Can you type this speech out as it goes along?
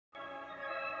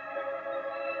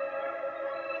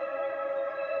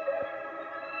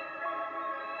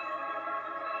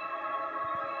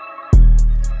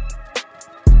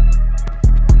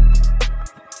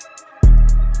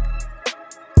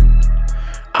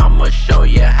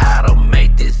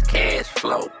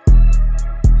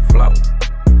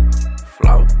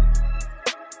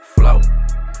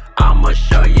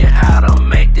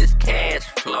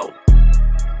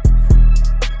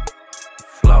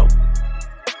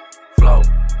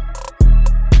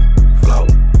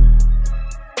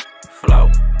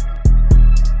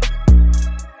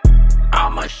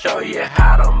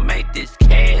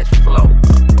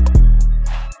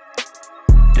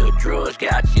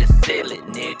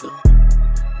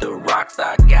nigga. The rocks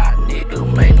I got,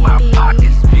 nigga, make my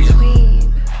pockets feel.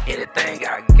 Anything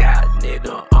I got,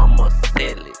 nigga, I'ma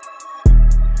sell it.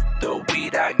 The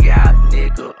weed I got,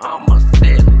 nigga, I'ma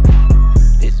sell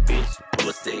it. This bitch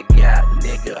pussy got,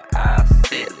 nigga, I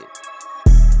sell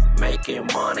it. Making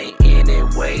money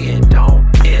anyway and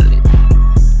don't tell it.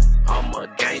 I'm a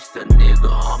gangster, nigga,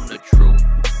 I'm the truth.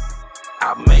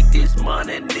 I make this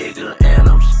money, nigga, and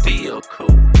I'm still cool.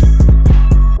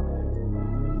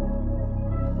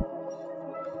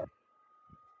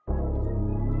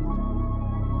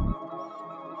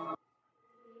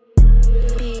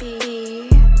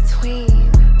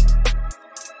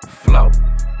 Flow.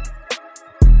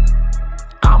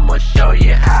 I'ma show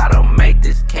you how to make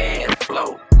this cash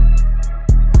flow.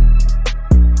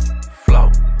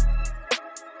 Flow.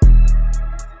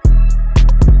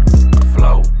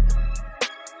 Flow.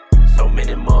 So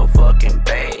many motherfucking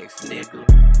bags, nigga.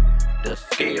 The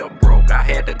scale broke, I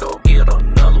had to go get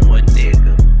another one,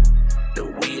 nigga. The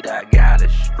weed I got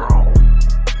is strong.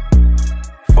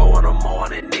 4 in the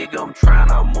morning, nigga, I'm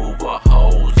tryna move a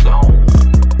whole zone.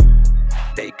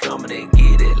 They coming and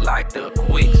get it like the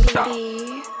quick stop.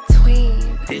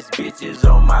 This bitch is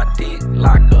on my dick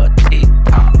like a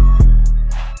TikTok.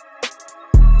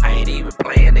 I ain't even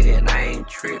playing, nigga, and I ain't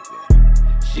tripping.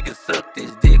 She can suck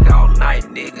this dick all night,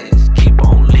 nigga, and keep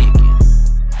on licking.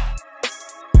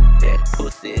 That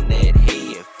pussy in that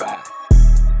head fire.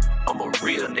 I'm a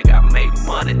real nigga, I make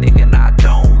money, nigga, and I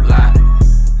don't lie.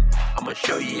 I'ma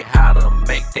show you how to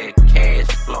make that cash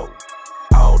flow.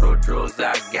 All the drugs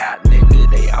I got, nigga,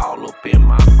 they all up in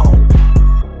my home.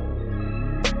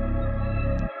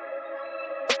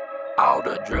 All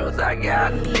the drugs I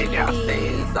got, nigga, I say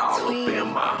it's all up in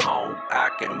my home. I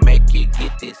can make you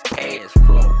get this cash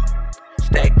flow.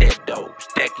 Stack that dough,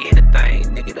 stack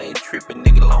anything, nigga, they ain't tripping,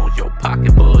 nigga, long as your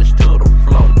pocket budge to the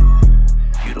flow.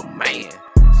 You the man,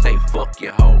 say fuck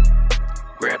your hoe.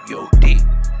 Grab your dick,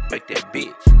 make that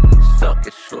bitch suck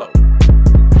it slow.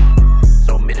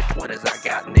 So many 20s I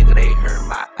got, nigga, they hurt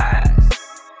my eyes.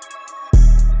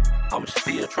 I'm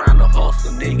still trying to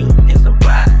hustle, nigga, and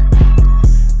survive.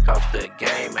 Cause the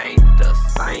game ain't the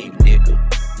same, nigga.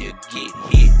 You get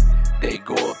hit, they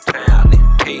go uptown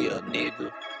and pay a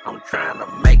nigga. I'm trying to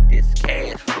make this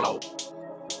cash flow.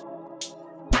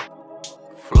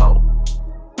 Flow.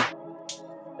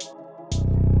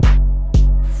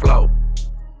 Flow.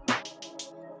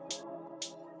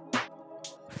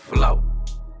 Flow.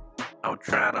 I'm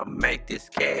trying to make this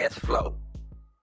cash flow.